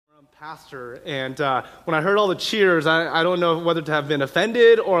pastor, and when I heard all the cheers, I don't know whether to have been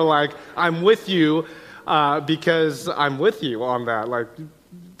offended or like I'm with you, because I'm with you on that. Like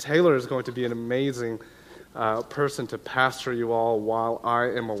Taylor is going to be an amazing person to pastor you all while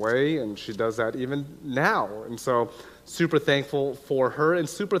I am away, and she does that even now. And so super thankful for her and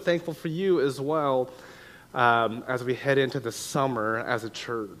super thankful for you as well as we head into the summer as a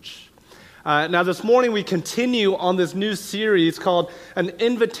church. Now, this morning we continue on this new series called An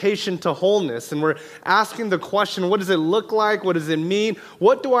Invitation to Wholeness, and we're asking the question, what does it look like? What does it mean?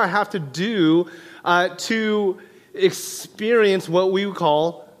 What do I have to do to experience what we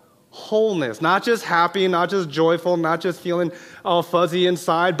call wholeness? Not just happy, not just joyful, not just feeling all fuzzy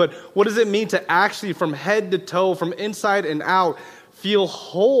inside, but what does it mean to actually, from head to toe, from inside and out, feel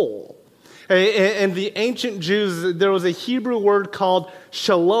whole? And the ancient Jews, there was a Hebrew word called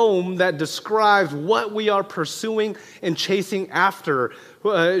shalom that describes what we are pursuing and chasing after.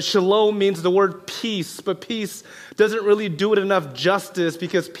 Shalom means the word peace, but peace doesn't really do it enough justice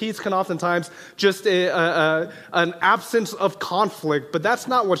because peace can oftentimes just an absence of conflict. But that's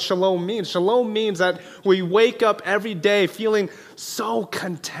not what shalom means. Shalom means that we wake up every day feeling so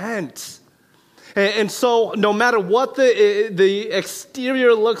content. And so no matter what the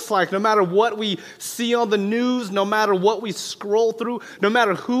exterior looks like, no matter what we see on the news, no matter what we scroll through, no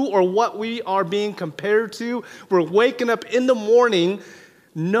matter who or what we are being compared to, we're waking up in the morning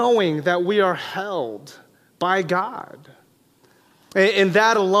knowing that we are held by God. And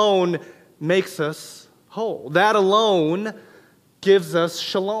that alone makes us whole. That alone gives us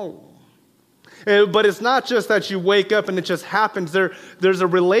shalom. But it's not just that you wake up and it just happens. There's a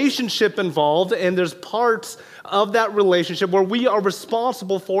relationship involved, and there's parts of that relationship where we are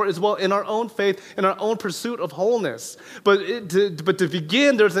responsible for as well in our own faith, in our own pursuit of wholeness. But to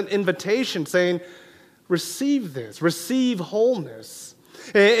begin, there's an invitation saying, receive this, receive wholeness.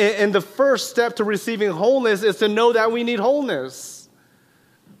 And the first step to receiving wholeness is to know that we need wholeness.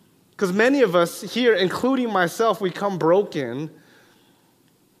 Because many of us here, including myself, we come broken.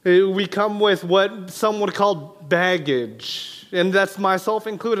 We come with what some would call baggage, and that's myself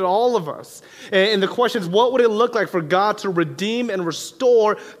included, all of us. And the question is, what would it look like for God to redeem and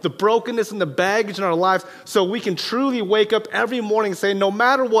restore the brokenness and the baggage in our lives so we can truly wake up every morning saying, no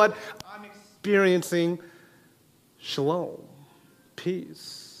matter what, I'm experiencing shalom,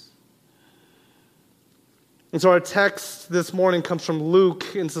 peace. And so our text this morning comes from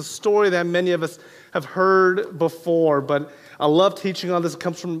Luke, and it's a story that many of us have heard before, but I love teaching on this. It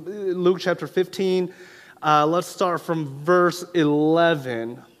comes from Luke chapter 15. Let's start from verse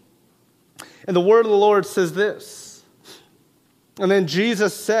 11. And the word of the Lord says this. And then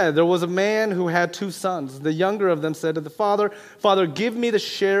Jesus said, there was a man who had two sons. The younger of them said to the father, Father, give me the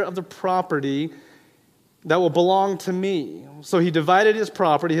share of the property that will belong to me. So he divided his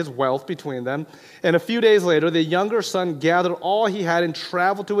property, his wealth, between them. And a few days later, the younger son gathered all he had and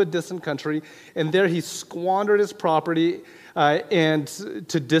traveled to a distant country. And there he squandered his property and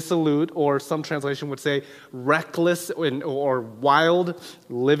to dissolute, or some translation would say reckless or wild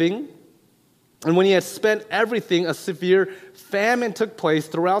living. And when he had spent everything, a severe famine took place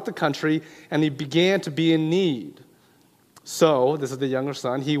throughout the country, and he began to be in need. So, this is the younger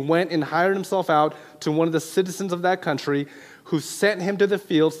son, he went and hired himself out to one of the citizens of that country, who sent him to the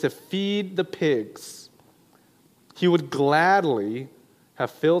fields to feed the pigs. He would gladly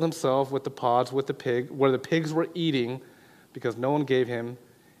have filled himself with the pods where the pigs were eating, because no one gave him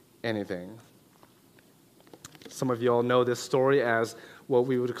anything. Some of you all know this story as what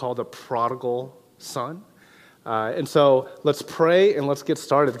we would call the prodigal son. And so let's pray and let's get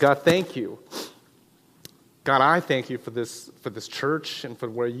started. God, thank you. God, I thank you for this church and for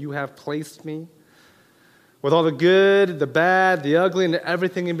where you have placed me. With all the good, the bad, the ugly, and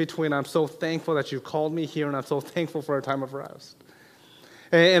everything in between, I'm so thankful that you've called me here, and I'm so thankful for a time of rest.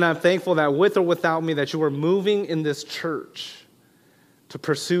 And I'm thankful that with or without me, that you are moving in this church to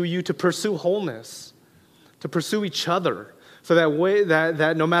pursue you, to pursue wholeness, to pursue each other, so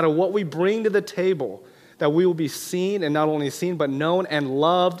that no matter what we bring to the table, that we will be seen, and not only seen, but known and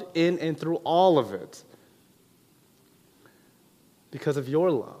loved in and through all of it. Because of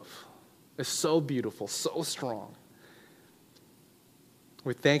your love is so beautiful, so strong.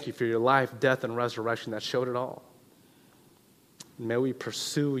 We thank you for your life, death, and resurrection that showed it all. May we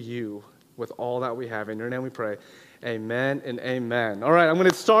pursue you with all that we have. In your name we pray. Amen and amen. All right, I'm going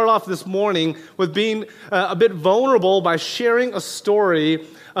to start off this morning with being a bit vulnerable by sharing a story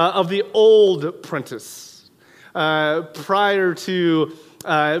of the old Prentice. Prior to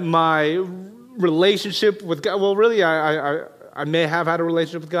my relationship with God, well, really, I may have had a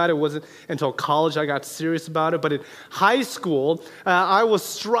relationship with God. It wasn't until college I got serious about it. But in high school, I was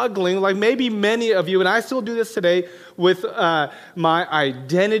struggling, like maybe many of you, and I still do this today, with my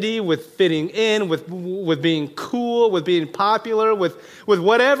identity, with fitting in, with being cool, with being popular, with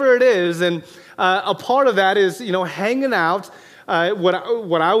whatever it is. And a part of that is, hanging out, what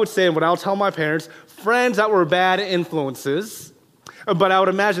I would say and what I'll tell my parents, friends that were bad influences. But I would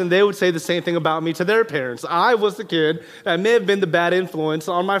imagine they would say the same thing about me to their parents. I was the kid that may have been the bad influence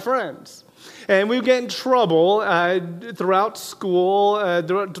on my friends. And we would get in trouble throughout school,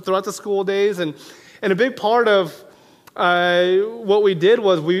 throughout the school days. And a big part of what we did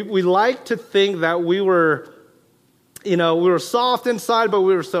was we liked to think that we were, we were soft inside, but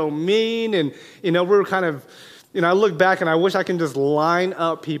we were so mean. And, we were kind of, I look back and I wish I can just line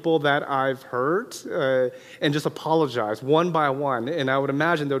up people that I've hurt and just apologize one by one. And I would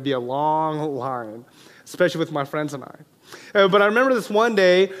imagine there would be a long line, especially with my friends and I. But I remember this one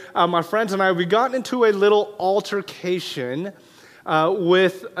day, my friends and I, we got into a little altercation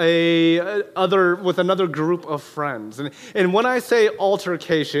with another group of friends. And when I say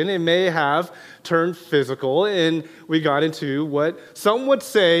altercation, it may have turned physical, and we got into what some would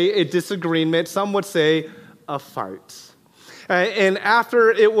say a disagreement, some would say a fight. And after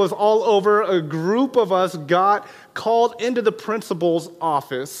it was all over, a group of us got called into the principal's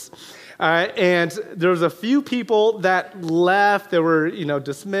office. And there was a few people that left. They were,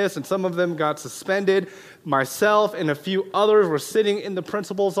 dismissed, and some of them got suspended. Myself and a few others were sitting in the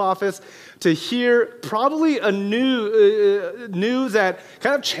principal's office to hear probably a news that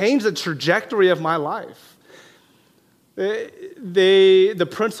kind of changed the trajectory of my life. The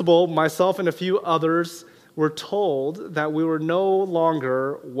principal, myself and a few others, were told that we were no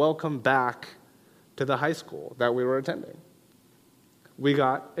longer welcome back to the high school that we were attending. We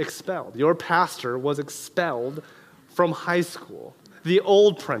got expelled. Your pastor was expelled from high school, the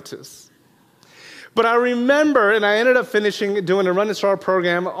old Prentice. But I remember, and I ended up doing a Run and Star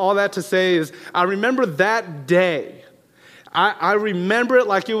program, all that to say is, I remember that day. I remember it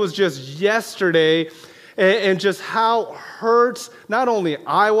like it was just yesterday, and just how hurt not only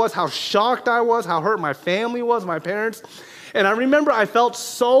I was, how shocked I was, how hurt my family was, my parents. And I remember I felt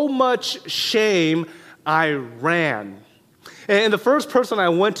so much shame, I ran. And the first person I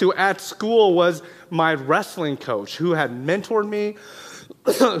went to at school was my wrestling coach, who had mentored me,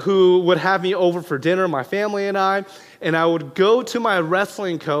 who would have me over for dinner, my family and I would go to my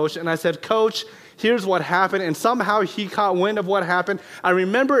wrestling coach, and I said, "Coach, here's what happened," and somehow he caught wind of what happened. I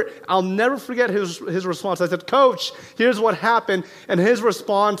remember, I'll never forget his response. I said, "Coach, here's what happened," and his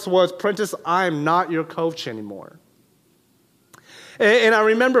response was, "Prentice, I'm not your coach anymore." And I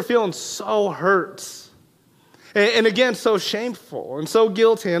remember feeling so hurt, and again, so shameful, and so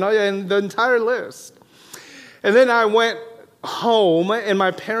guilty, and the entire list. And then I went home, and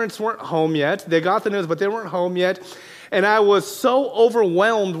my parents weren't home yet. They got the news, but they weren't home yet. And I was so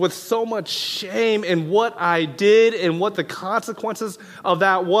overwhelmed with so much shame in what I did and what the consequences of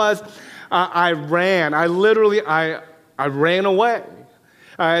that was. I ran. I ran away.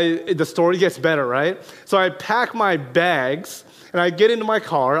 The story gets better, right? So I pack my bags, and I get into my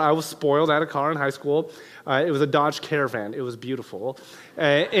car. I was spoiled. I had a car in high school. It was a Dodge Caravan. It was beautiful.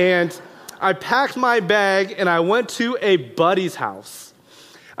 And I packed my bag, and I went to a buddy's house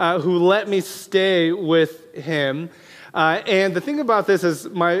who let me stay with him. And the thing about this is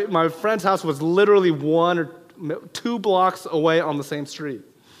my friend's house was literally 1 or 2 blocks away on the same street.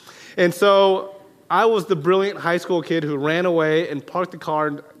 And so I was the brilliant high school kid who ran away and parked the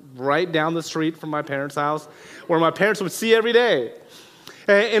car right down the street from my parents' house, where my parents would see every day.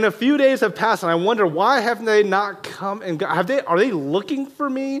 And a few days have passed, and I wonder, why haven't they not come and are they looking for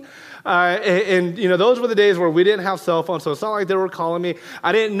me? And those were the days where we didn't have cell phones, so it's not like they were calling me.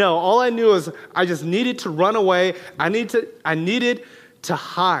 I didn't know. All I knew is I just needed to run away. I needed to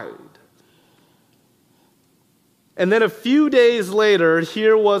hide. And then a few days later,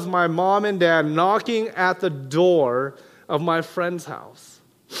 here was my mom and dad knocking at the door of my friend's house.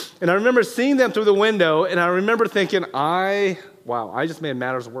 And I remember seeing them through the window, and I remember thinking, I just made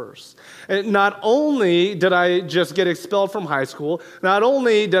matters worse. And not only did I just get expelled from high school, not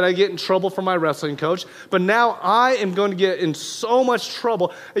only did I get in trouble from my wrestling coach, but now I am going to get in so much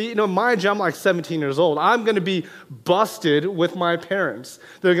trouble. Mind you, I'm like 17 years old. I'm going to be busted with my parents.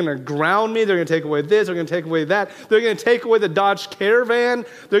 They're going to ground me. They're going to take away this. They're going to take away that. They're going to take away the Dodge Caravan.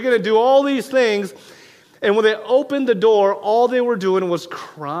 They're going to do all these things. And when they opened the door, all they were doing was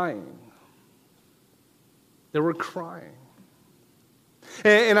crying. They were crying.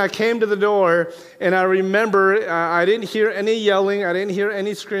 And I came to the door, and I remember I didn't hear any yelling. I didn't hear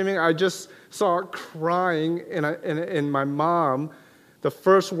any screaming. I just start crying, and my mom, the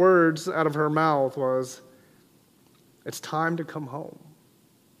first words out of her mouth was, "It's time to come home.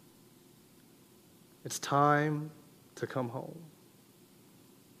 It's time to come home."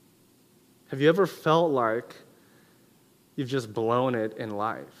 Have you ever felt like you've just blown it in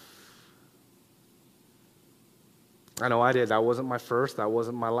life? I know I did. That wasn't my first. That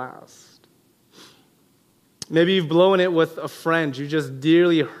wasn't my last. Maybe you've blown it with a friend. You just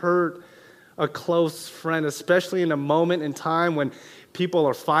dearly hurt a close friend, especially in a moment in time when people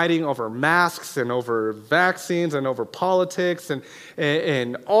are fighting over masks and over vaccines and over politics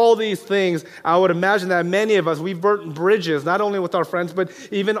and all these things. I would imagine that many of us, we've burnt bridges, not only with our friends, but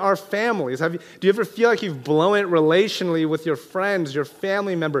even our families. Do you ever feel like you've blown it relationally with your friends, your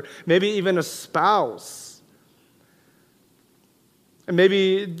family member, maybe even a spouse? And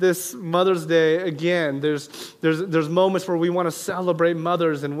maybe this Mother's Day, again, there's moments where we want to celebrate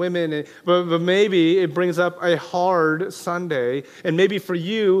mothers and women, but maybe it brings up a hard Sunday. And maybe for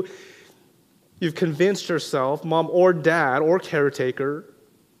you, you've convinced yourself, mom or dad or caretaker,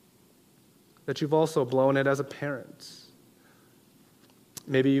 that you've also blown it as a parent.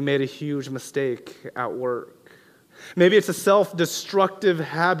 Maybe you made a huge mistake at work. Maybe it's a self-destructive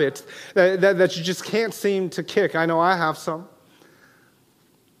habit that you just can't seem to kick. I know I have some.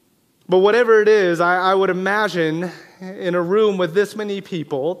 But whatever it is, I would imagine in a room with this many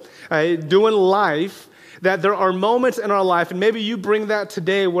people doing life, that there are moments in our life, and maybe you bring that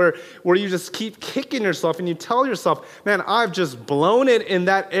today where you just keep kicking yourself and you tell yourself, man, I've just blown it in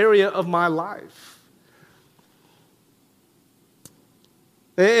that area of my life.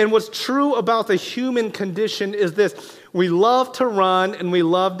 And what's true about the human condition is this: we love to run and we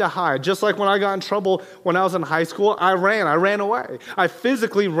love to hide. Just like when I got in trouble when I was in high school, I ran away. I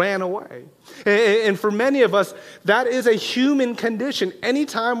physically ran away. And for many of us, that is a human condition.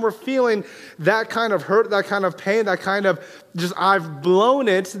 Anytime we're feeling that kind of hurt, that kind of pain, that kind of just I've blown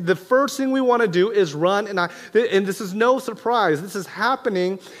it, the first thing we want to do is run. And this is no surprise. This is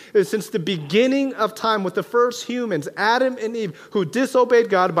happening since the beginning of time with the first humans, Adam and Eve, who disobeyed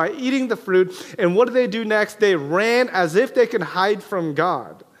God by eating the fruit. And what did they do next? They ran as if they could hide from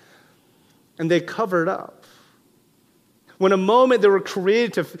God. And they covered up. When a moment they were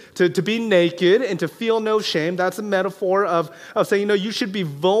created to be naked and to feel no shame, that's a metaphor of saying, you should be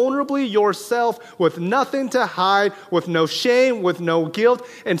vulnerably yourself with nothing to hide, with no shame, with no guilt.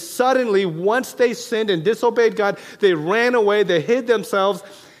 And suddenly, once they sinned and disobeyed God, they ran away, they hid themselves,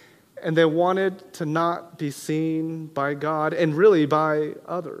 and they wanted to not be seen by God and really by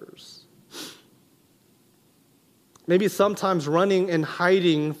others. Maybe sometimes running and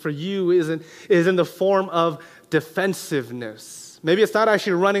hiding for you is in the form of defensiveness. Maybe it's not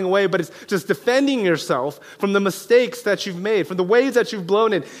actually running away, but it's just defending yourself from the mistakes that you've made, from the ways that you've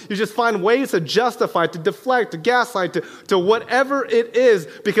blown it. You just find ways to justify, to deflect, to gaslight, to whatever it is,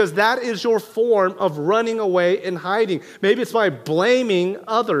 because that is your form of running away and hiding. Maybe it's by blaming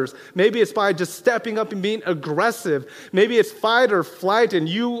others. Maybe it's by just stepping up and being aggressive. Maybe it's fight or flight, and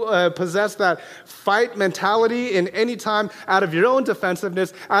you possess that fight mentality in any time out of your own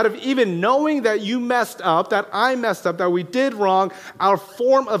defensiveness, out of even knowing that you messed up, that I messed up, that we did wrong. Our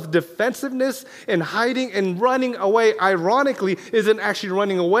form of defensiveness and hiding and running away, ironically, isn't actually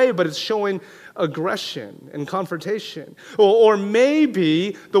running away, but it's showing aggression and confrontation. Or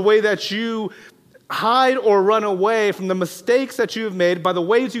maybe the way that you hide or run away from the mistakes that you've made, by the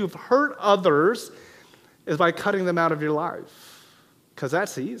ways you've hurt others, is by cutting them out of your life. Because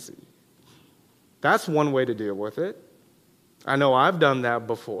that's easy. That's one way to deal with it. I know I've done that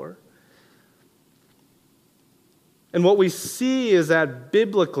before. And what we see is that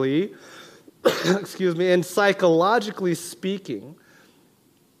biblically, and psychologically speaking,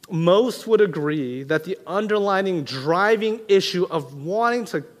 most would agree that the underlying driving issue of wanting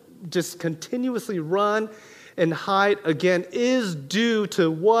to just continuously run and hide again is due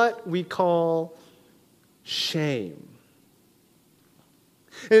to what we call shame.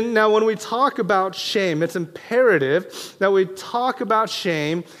 And now when we talk about shame, it's imperative that we talk about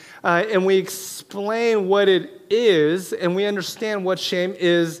shame and we explain what it is, and we understand what shame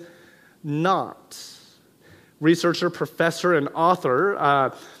is not. Researcher, professor, and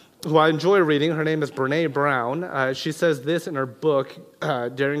author, who I enjoy reading, her name is Brene Brown. She says this in her book,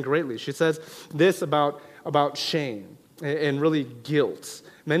 Daring Greatly. She says this about shame and really guilt.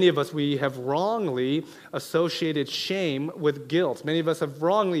 Many of us, we have wrongly associated shame with guilt. Many of us have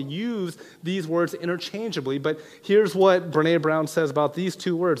wrongly used these words interchangeably, but here's what Brene Brown says about these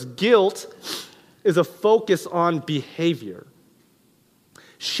two words. Guilt is a focus on behavior.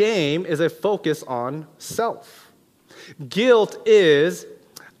 Shame is a focus on self. Guilt is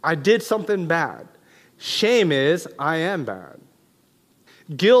I did something bad. Shame is, I am bad.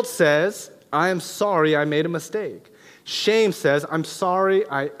 Guilt says, I am sorry I made a mistake. Shame says, I'm sorry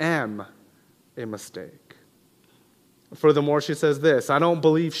I am a mistake. Furthermore, she says this, I don't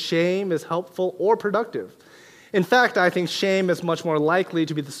believe shame is helpful or productive. In fact, I think shame is much more likely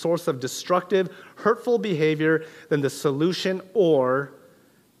to be the source of destructive, hurtful behavior than the solution or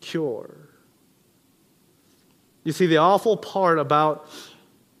cure. You see, the awful part about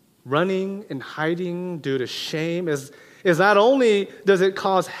running and hiding due to shame is not only does it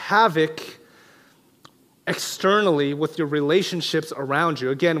cause havoc externally with your relationships around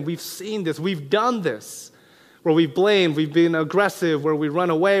you. Again, we've seen this, we've done this. Where we blame, we've been aggressive, where we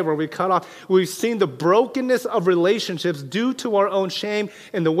run away, where we cut off. We've seen the brokenness of relationships due to our own shame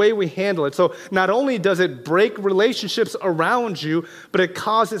and the way we handle it. So not only does it break relationships around you, but it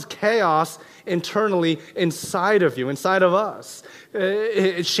causes chaos internally inside of you, inside of us.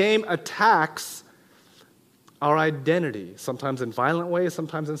 Shame attacks our identity, sometimes in violent ways,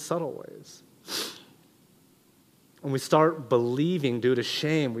 sometimes in subtle ways. And we start believing, due to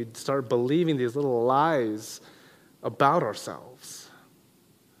shame, we start believing these little lies about ourselves.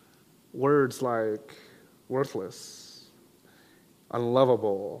 Words like worthless,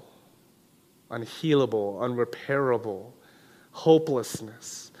 unlovable, unhealable, unrepairable,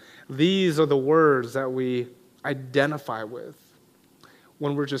 hopelessness. These are the words that we identify with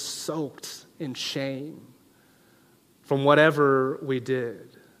when we're just soaked in shame from whatever we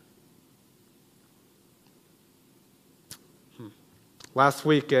did. Last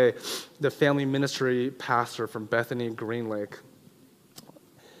week, the family ministry pastor from Bethany, Green Lake,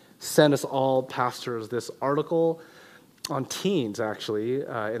 sent us all pastors this article on teens, actually,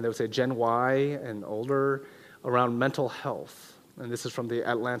 and they would say Gen Y and older, around mental health. And this is from the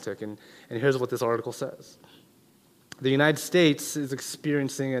Atlantic, and here's what this article says. The United States is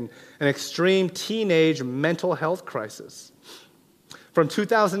experiencing an extreme teenage mental health crisis. From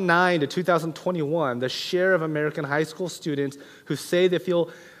 2009 to 2021, the share of American high school students who say they feel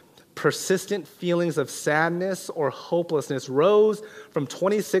persistent feelings of sadness or hopelessness rose from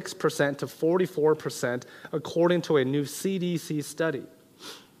 26% to 44%, according to a new CDC study.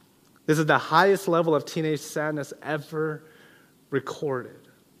 This is the highest level of teenage sadness ever recorded.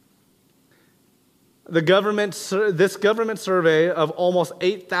 This government survey of almost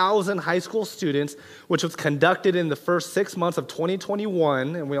 8,000 high school students, which was conducted in the first 6 months of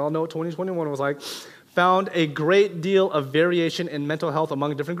 2021, and we all know what 2021 was like, found a great deal of variation in mental health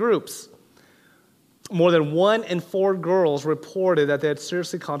among different groups. More than 1 in 4 girls reported that they had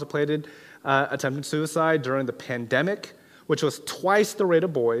seriously contemplated attempting suicide during the pandemic, which was twice the rate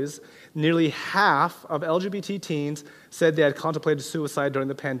of boys. Nearly half of LGBT teens said they had contemplated suicide during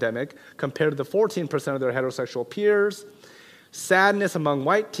the pandemic, compared to the 14% of their heterosexual peers. Sadness among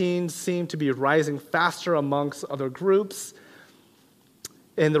white teens seemed to be rising faster amongst other groups.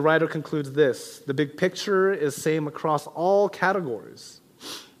 And the writer concludes this: the big picture is same across all categories.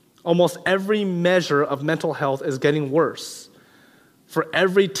 Almost every measure of mental health is getting worse for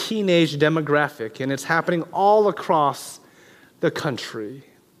every teenage demographic, and it's happening all across the country.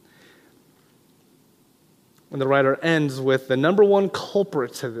 And the writer ends with the number one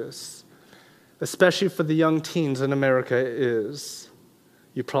culprit to this, especially for the young teens in America, is,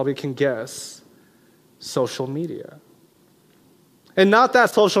 you probably can guess, social media. And not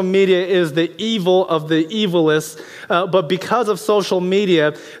that social media is the evil of the evilest, but because of social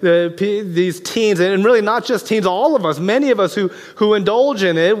media, these teens, and really not just teens, all of us, many of us who indulge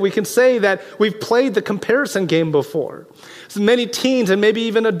in it, we can say that we've played the comparison game before. So many teens and maybe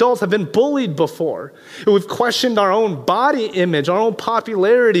even adults have been bullied before. We've questioned our own body image, our own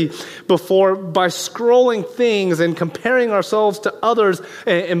popularity before by scrolling things and comparing ourselves to others,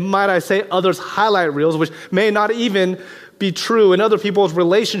 and might I say others' highlight reels, which may not even be true in other people's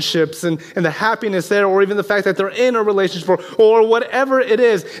relationships and the happiness there, or even the fact that they're in a relationship or whatever it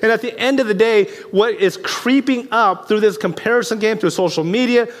is. And at the end of the day, what is creeping up through this comparison game, through social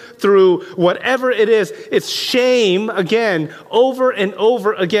media, through whatever it is, it's shame, again, over and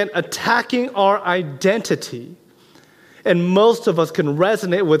over again, attacking our identity. And most of us can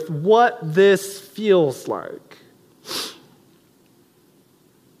resonate with what this feels like.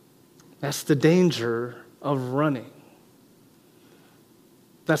 That's the danger of running.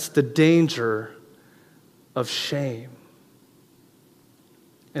 That's the danger of shame.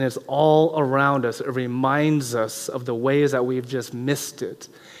 And it's all around us. It reminds us of the ways that we've just missed it.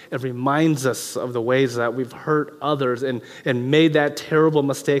 It reminds us of the ways that we've hurt others and made that terrible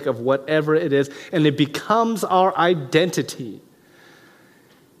mistake of whatever it is. And it becomes our identity.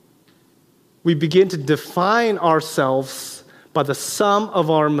 We begin to define ourselves by the sum of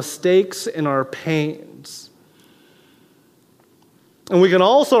our mistakes and our pains. And we can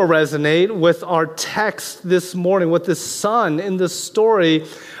also resonate with our text this morning, with this son in this story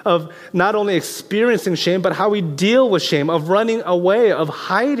of not only experiencing shame, but how we deal with shame, of running away, of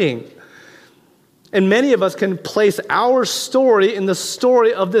hiding. And many of us can place our story in the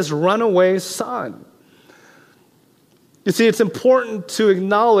story of this runaway son. You see, it's important to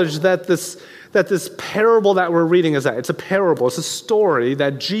acknowledge that this parable that we're reading it's a parable. It's a story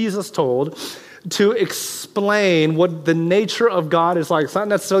that Jesus told to explain what the nature of God is like. It's not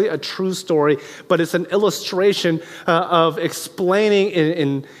necessarily a true story, but it's an illustration of explaining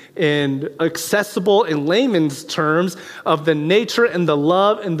in accessible, in layman's terms, of the nature and the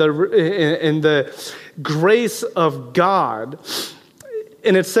love and the grace of God.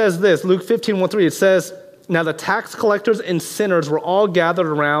 And it says this, Luke 15:1-3, it says, "Now the tax collectors and sinners were all gathered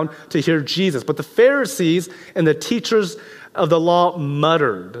around to hear Jesus. But the Pharisees and the teachers of the law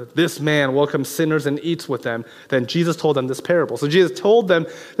muttered, 'This man welcomes sinners and eats with them.' Then Jesus told them this parable." So Jesus told them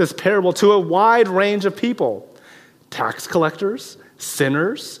this parable to a wide range of people. Tax collectors,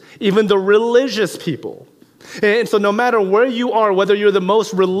 sinners, even the religious people. And so no matter where you are, whether you're the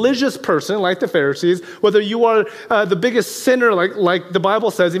most religious person like the Pharisees, whether you are the biggest sinner like the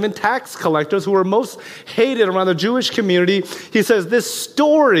Bible says, even tax collectors who are most hated around the Jewish community, he says this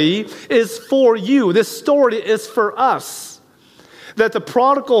story is for you. This story is for us. That the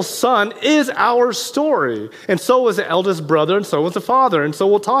prodigal son is our story. And so is the eldest brother, and so is the father. And so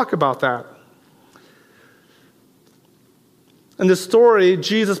we'll talk about that. In this story,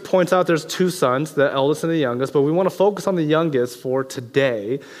 Jesus points out there's two sons, the eldest and the youngest, but we want to focus on the youngest for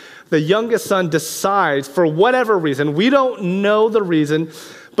today. The youngest son decides, for whatever reason, we don't know the reason,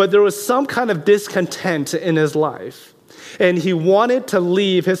 but there was some kind of discontent in his life. And he wanted to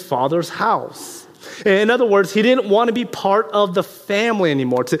leave his father's house. In other words, he didn't want to be part of the family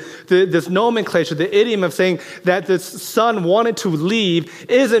anymore. This nomenclature, the idiom of saying that this son wanted to leave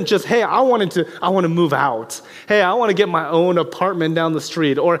isn't just, hey, I want to move out. Hey, I want to get my own apartment down the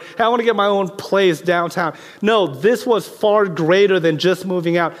street. Or, hey, I want to get my own place downtown. No, this was far greater than just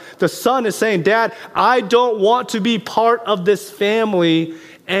moving out. The son is saying, Dad, I don't want to be part of this family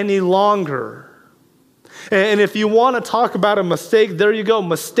any longer. And if you want to talk about a mistake, there you go.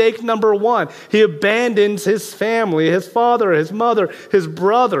 Mistake number one. He abandons his family, his father, his mother, his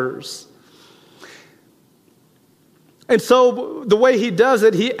brothers. And so the way he does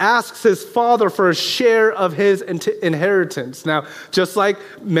it, he asks his father for a share of his inheritance. Now, just like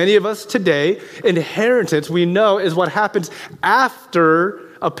many of us today, inheritance, we know, is what happens after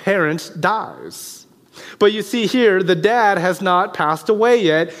a parent dies. But you see here, the dad has not passed away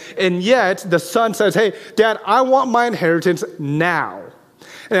yet, and yet the son says, hey, Dad, I want my inheritance now.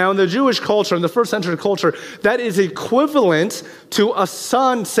 Now, in the Jewish culture, in the first century culture, that is equivalent to a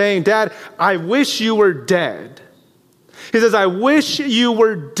son saying, Dad, I wish you were dead. He says, I wish you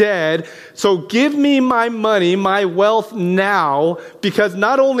were dead, so give me my money, my wealth now, because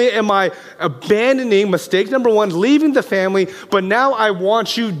not only am I abandoning, mistake number one, leaving the family, but now I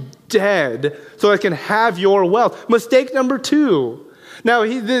want you dead so I can have your wealth. Mistake number two. Now,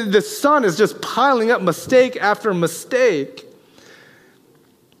 the son is just piling up mistake after mistake.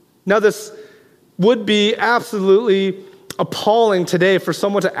 Now, this would be absolutely appalling today for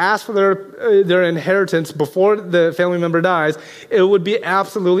someone to ask for their inheritance before the family member dies. It would be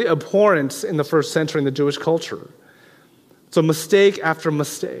absolutely abhorrent in the first century in the Jewish culture. So mistake after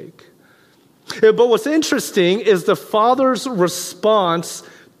mistake. But what's interesting is the father's response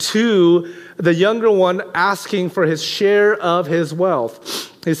to the younger one asking for his share of his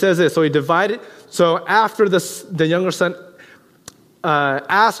wealth. He says this, so he divided, so after the younger son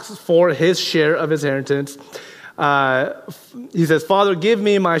asks for his share of his inheritance, he says, Father, give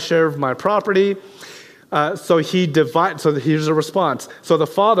me my share of my property. So here's a response. So the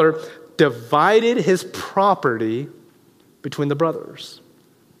father divided his property between the brothers.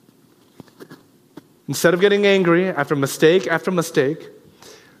 Instead of getting angry after mistake,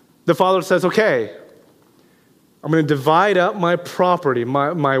 the father says, okay, I'm going to divide up my property,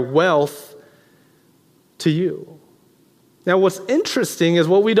 my wealth to you. Now, what's interesting is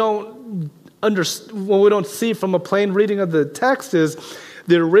what we don't see from a plain reading of the text is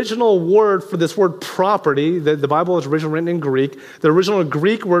the original word for this word property, the Bible is originally written in Greek. The original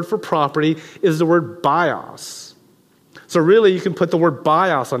Greek word for property is the word bios. So really, you can put the word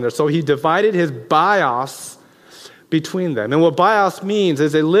bios on there. So he divided his bios between them. And what bios means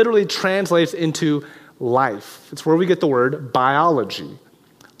is it literally translates into life. It's where we get the word biology,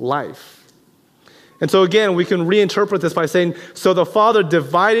 life. And so again, we can reinterpret this by saying, so the father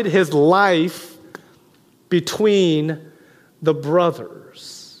divided his life between the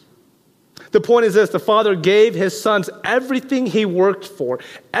brothers. The point is this: the father gave his sons everything he worked for,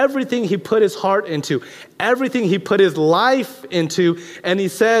 everything he put his heart into, everything he put his life into, and he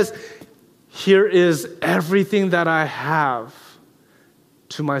says, here is everything that I have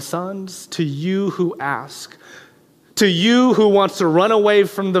to my sons, to you who ask, to you who wants to run away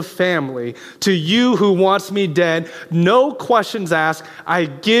from the family, to you who wants me dead. No questions asked. I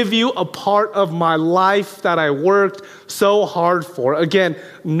give you a part of my life that I worked so hard for. Again,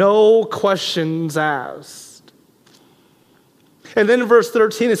 no questions asked. And then in verse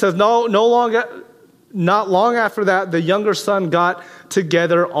 13 it says, not long after that, the younger son got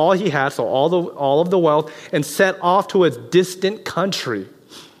together all he had, so all of the wealth, and set off to a distant country.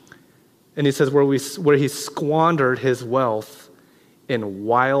 And he says where he squandered his wealth in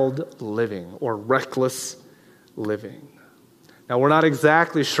wild living or reckless living. Now, we're not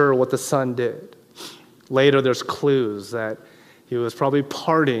exactly sure what the son did. Later, there's clues that he was probably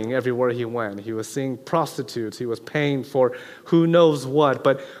partying everywhere he went. He was seeing prostitutes. He was paying for who knows what.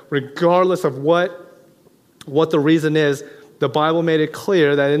 But regardless of what the reason is, the Bible made it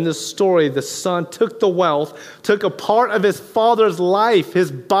clear that in this story, the son took the wealth, took a part of his father's life,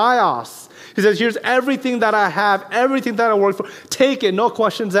 his bios. He says, here's everything that I have, everything that I worked for. Take it, no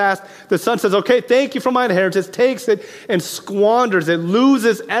questions asked. The son says, okay, thank you for my inheritance. Takes it and squanders it,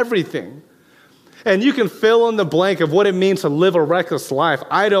 loses everything. And you can fill in the blank of what it means to live a reckless life.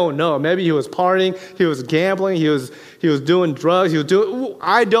 I don't know. Maybe he was partying, he was gambling, he was doing drugs,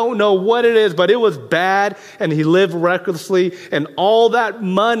 I don't know what it is, but it was bad, and he lived recklessly, and all that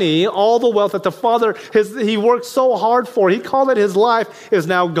money, all the wealth that the father, he worked so hard for, he called it his life, is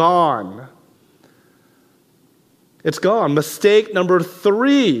now gone. It's gone. Mistake number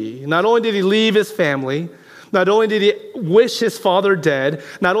 3. Not only did he leave his family, not only did he wish his father dead,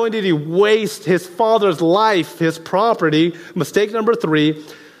 not only did he waste his father's life, his property, mistake number 3,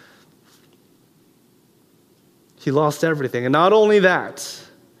 he lost everything. And not only that,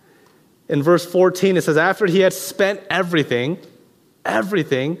 in verse 14 it says, after he had spent everything,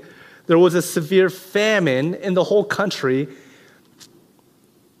 there was a severe famine in the whole country,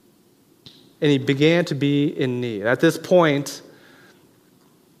 and he began to be in need. At this point,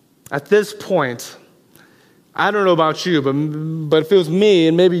 I don't know about you, but if it was me,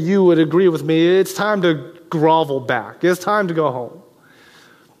 and maybe you would agree with me, it's time to grovel back. It's time to go home.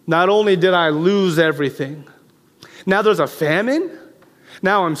 Not only did I lose everything, now there's a famine.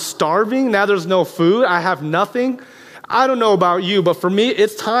 Now I'm starving. Now there's no food. I have nothing. I don't know about you, but for me,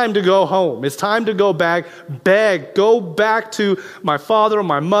 it's time to go home. It's time to go back, beg, go back to my father,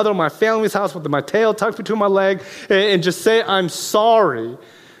 my mother, my family's house with my tail tucked between my leg, and just say, I'm sorry.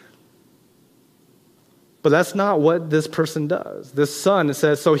 But that's not what this person does. This son, it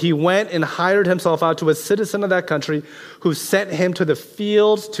says, so he went and hired himself out to a citizen of that country who sent him to the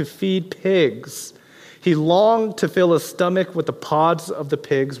fields to feed pigs. He longed to fill his stomach with the pods of the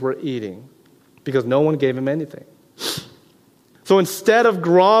pigs were eating because no one gave him anything. So instead of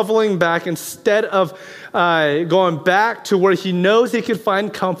groveling back, instead of going back to where he knows he could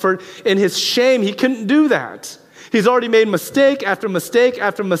find comfort in his shame, he couldn't do that. He's already made mistake after mistake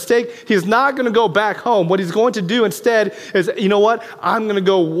after mistake. He's not going to go back home. What he's going to do instead is, you know what? I'm going to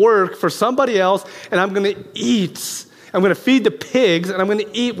go work for somebody else, and I'm going to eat. I'm going to feed the pigs, and I'm going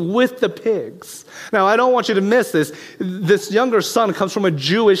to eat with the pigs. Now, I don't want you to miss this. This younger son comes from a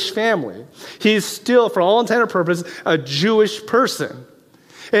Jewish family. He's still, for all intent and purpose, a Jewish person.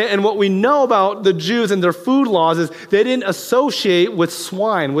 And what we know about the Jews and their food laws is they didn't associate with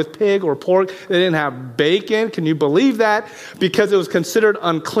swine, with pig or pork. They didn't have bacon. Can you believe that? Because it was considered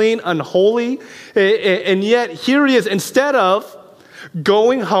unclean, unholy. And yet here he is, instead of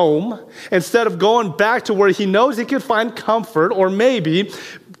going home, instead of going back to where he knows he could find comfort, or maybe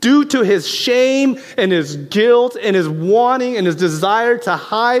due to his shame and his guilt and his wanting and his desire to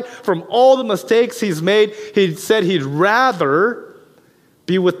hide from all the mistakes he's made, he said he'd rather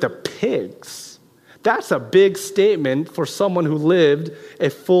be with the pigs. That's a big statement for someone who lived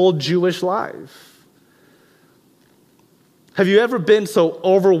a full Jewish life. Have you ever been so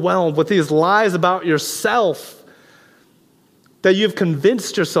overwhelmed with these lies about yourself that you've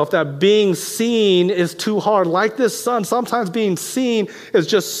convinced yourself that being seen is too hard? Like this son, sometimes being seen is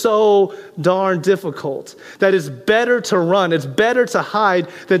just so darn difficult that it's better to run, it's better to hide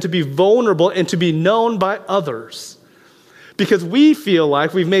than to be vulnerable and to be known by others. Because we feel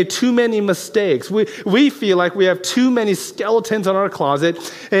like we've made too many mistakes. We feel like we have too many skeletons in our closet.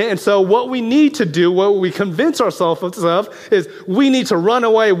 And so what we need to do, what we convince ourselves of, is we need to run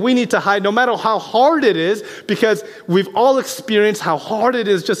away. We need to hide, no matter how hard it is, because we've all experienced how hard it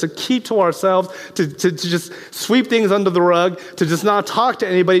is just to keep to ourselves, to just sweep things under the rug, to just not talk to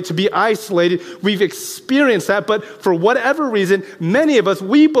anybody, to be isolated. We've experienced that, but for whatever reason, many of us,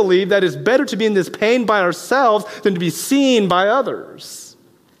 we believe that it's better to be in this pain by ourselves than to be seen by others.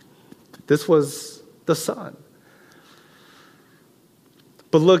 This was the Son.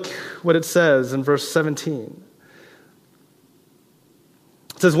 But look what it says in verse 17.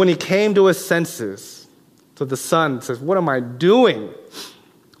 It says, when he came to his senses, so the Son says, what am I doing?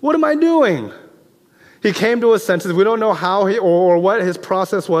 What am I doing? He came to his senses. We don't know how or what his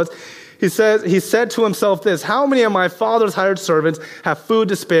process was. He said to himself this, how many of my father's hired servants have food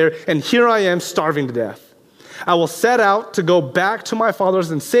to spare, and here I am starving to death? I will set out to go back to my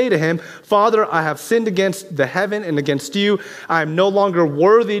father's and say to him, Father, I have sinned against the heaven and against you. I am no longer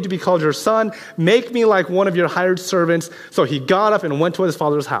worthy to be called your son. Make me like one of your hired servants. So he got up and went to his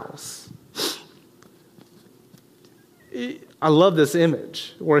father's house. I love this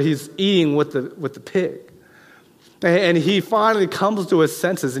image where he's eating with the pig. And he finally comes to his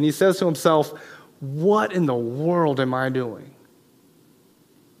senses and he says to himself, what in the world am I doing?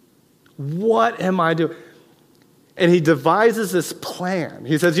 What am I doing? And he devises this plan.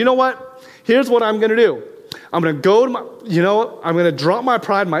 He says, you know what? Here's what I'm going to do. I'm going to go to I'm going to drop my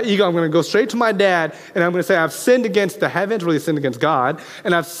pride, my ego. I'm going to go straight to my dad, and I'm going to say, I've sinned against the heavens, really sinned against God,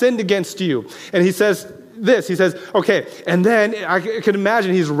 and I've sinned against you. And he says this. He says, okay. And then I can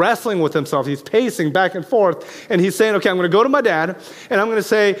imagine he's wrestling with himself. He's pacing back and forth, and he's saying, okay, I'm going to go to my dad, and I'm going to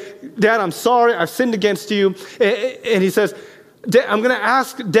say, Dad, I'm sorry. I've sinned against you. And he says, I'm going to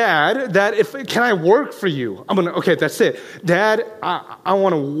ask Dad that can I work for you? Okay, that's it. Dad, I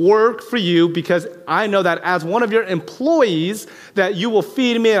want to work for you because I know that as one of your employees that you will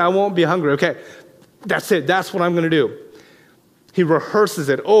feed me and I won't be hungry. Okay, that's it. That's what I'm going to do. He rehearses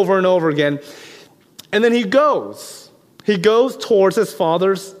it over and over again. And then he goes. He goes towards his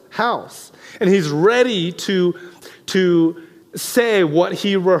father's house. And he's ready to say what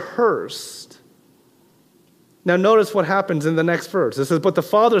he rehearsed. Now notice what happens in the next verse. It says, but the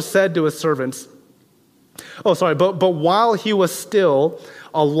father said to his servants, but while he was still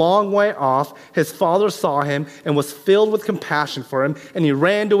a long way off, his father saw him and was filled with compassion for him, and he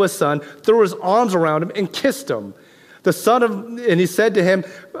ran to his son, threw his arms around him, and kissed him. And he said to him,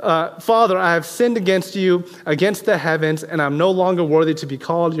 Father, I have sinned against you, against the heavens, and I'm no longer worthy to be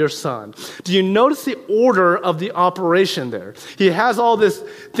called your son. Do you notice the order of the operation there? He has all these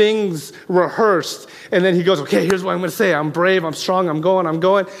things rehearsed, and then he goes, okay, here's what I'm going to say. I'm brave, I'm strong, I'm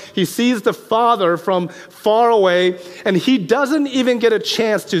going. He sees the father from far away, and he doesn't even get a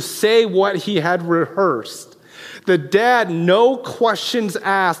chance to say what he had rehearsed. The dad, no questions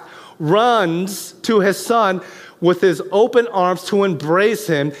asked, runs to his son with his open arms to embrace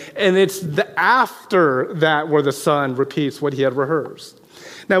him, and it's after that where the son repeats what he had rehearsed.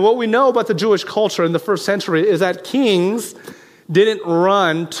 Now, what we know about the Jewish culture in the first century is that kings didn't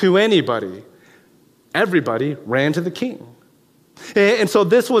run to anybody. Everybody ran to the king. And so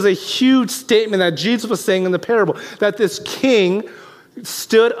this was a huge statement that Jesus was saying in the parable, that this king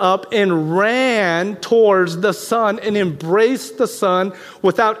stood up and ran towards the son and embraced the son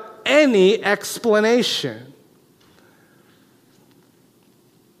without any explanation.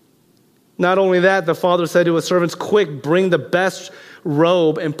 Not only that, the father said to his servants, quick, bring the best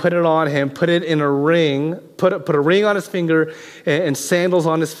robe and put it on him, put it in a ring, put a ring on his finger and sandals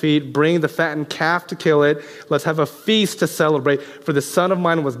on his feet, bring the fattened calf to kill it. Let's have a feast to celebrate. For the son of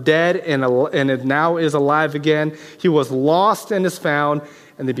mine was dead and it now is alive again. He was lost and is found,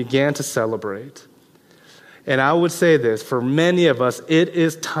 and they began to celebrate. And I would say this, for many of us, it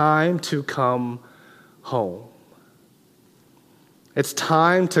is time to come home. It's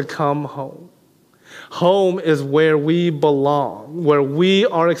time to come home. Home is where we belong, where we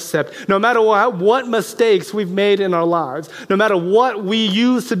are accepted. No matter what mistakes we've made in our lives, no matter what we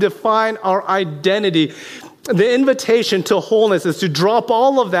use to define our identity, the invitation to wholeness is to drop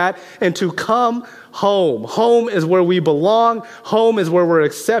all of that and to come home. Home is where we belong. Home is where we're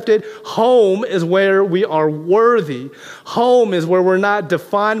accepted. Home is where we are worthy. Home is where we're not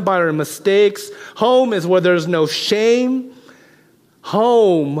defined by our mistakes. Home is where there's no shame.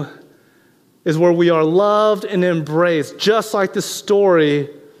 Home is where we are loved and embraced, just like the story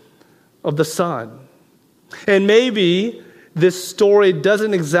of the son. And maybe this story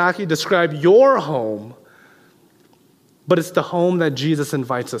doesn't exactly describe your home, but it's the home that Jesus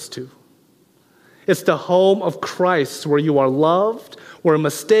invites us to. It's the home of Christ where you are loved, where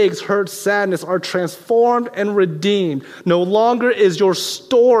mistakes, hurt, sadness are transformed and redeemed. No longer is your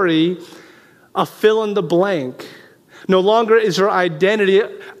story a fill in the blank. No longer is your identity,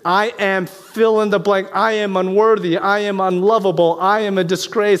 I am fill in the blank. I am unworthy. I am unlovable. I am a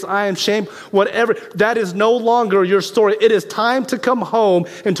disgrace. I am shame. Whatever. That is no longer your story. It is time to come home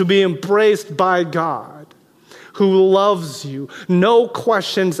and to be embraced by God, who loves you. No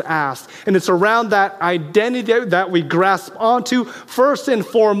questions asked. And it's around that identity that we grasp onto, first and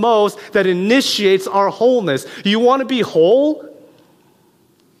foremost, that initiates our wholeness. You want to be whole?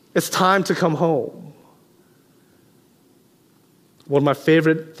 It's time to come home. One of my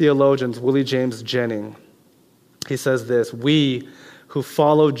favorite theologians, Willie James Jennings, he says this: we who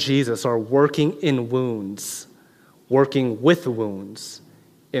follow Jesus are working in wounds, working with wounds,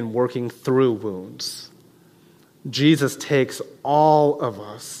 and working through wounds. Jesus takes all of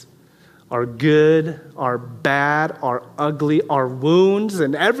us, our good, our bad, our ugly, our wounds,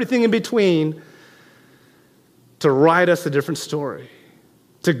 and everything in between, to write us a different story,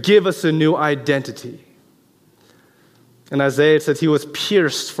 to give us a new identity. In Isaiah, it says, he was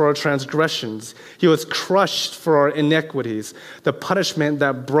pierced for our transgressions. He was crushed for our iniquities. The punishment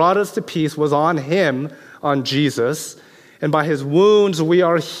that brought us to peace was on him, on Jesus, and by his wounds we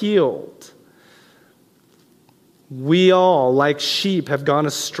are healed. We all, like sheep, have gone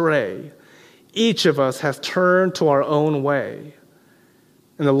astray. Each of us has turned to our own way,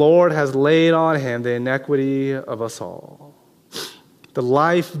 and the Lord has laid on him the iniquity of us all. The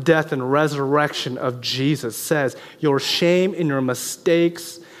life, death, and resurrection of Jesus says your shame and your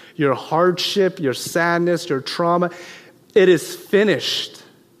mistakes, your hardship, your sadness, your trauma, it is finished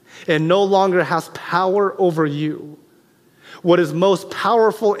and no longer has power over you. What is most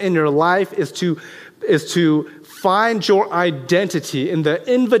powerful in your life is to find your identity in the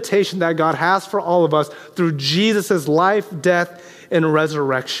invitation that God has for all of us through Jesus' life, death, and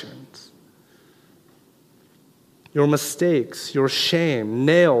resurrection. Your mistakes, your shame,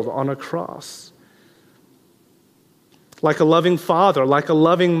 nailed on a cross. Like a loving father, like a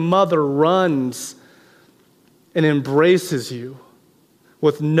loving mother runs and embraces you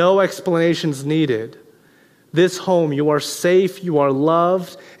with no explanations needed. This home, you are safe, you are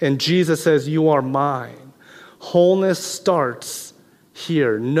loved, and Jesus says, you are mine. Wholeness starts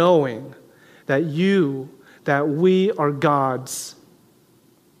here, knowing that we are God's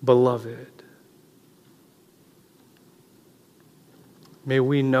beloved. May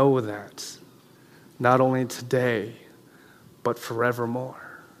we know that, not only today, but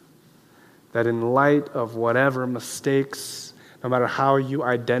forevermore. That in light of whatever mistakes, no matter how you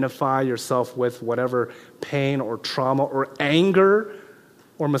identify yourself with whatever pain or trauma or anger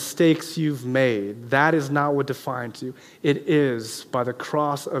or mistakes you've made, that is not what defines you. It is by the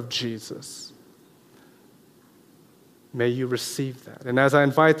cross of Jesus. May you receive that. And as I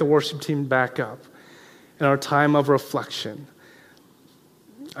invite the worship team back up in our time of reflection,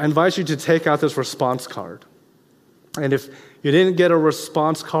 I invite you to take out this response card. And if you didn't get a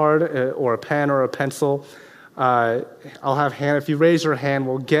response card or a pen or a pencil, I'll have hand. If you raise your hand,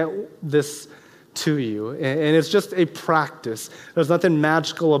 we'll get this to you. And it's just a practice. There's nothing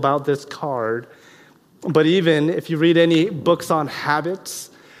magical about this card. But even if you read any books on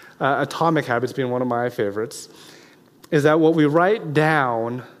habits, Atomic Habits being one of my favorites, is that what we write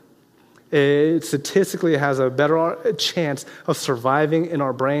down, it statistically has a better chance of surviving in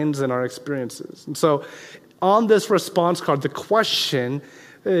our brains and our experiences. And so on this response card, the question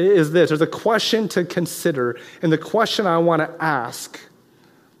is this. There's a question to consider. And the question I want to ask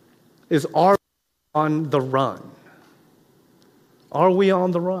is, are we on the run? Are we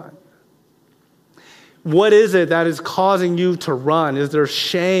on the run? What is it that is causing you to run? Is there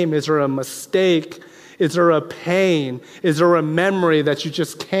shame? Is there a mistake? Is there a pain? Is there a memory that you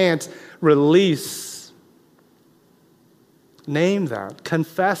just can't release? Name that.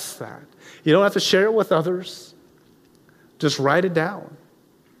 Confess that. You don't have to share it with others. Just write it down.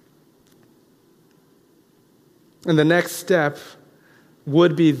 And the next step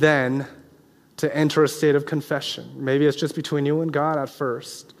would be then to enter a state of confession. Maybe it's just between you and God at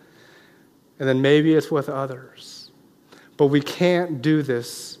first. And then maybe it's with others. But we can't do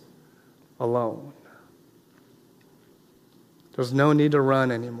this alone. There's no need to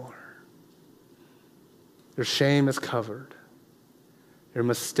run anymore. Your shame is covered. Your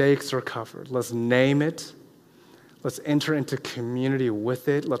mistakes are covered. Let's name it. Let's enter into community with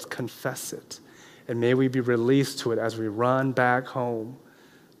it. Let's confess it. And may we be released to it as we run back home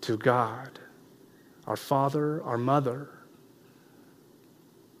to God, our Father, our Mother.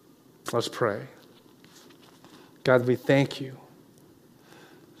 Let's pray. God, we thank you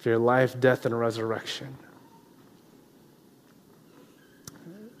for your life, death, and resurrection.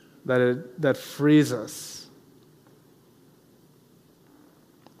 That frees us,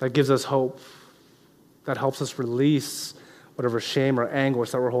 that gives us hope, that helps us release whatever shame or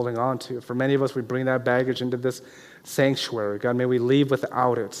anguish that we're holding on to. For many of us, we bring that baggage into this sanctuary. God, may we leave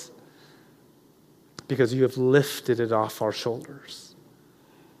without it because you have lifted it off our shoulders.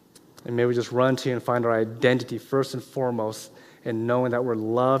 And may we just run to you and find our identity first and foremost in knowing that we're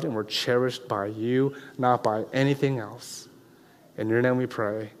loved and we're cherished by you, not by anything else. In your name we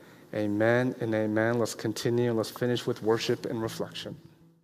pray. Amen and amen. Let's continue and let's finish with worship and reflection.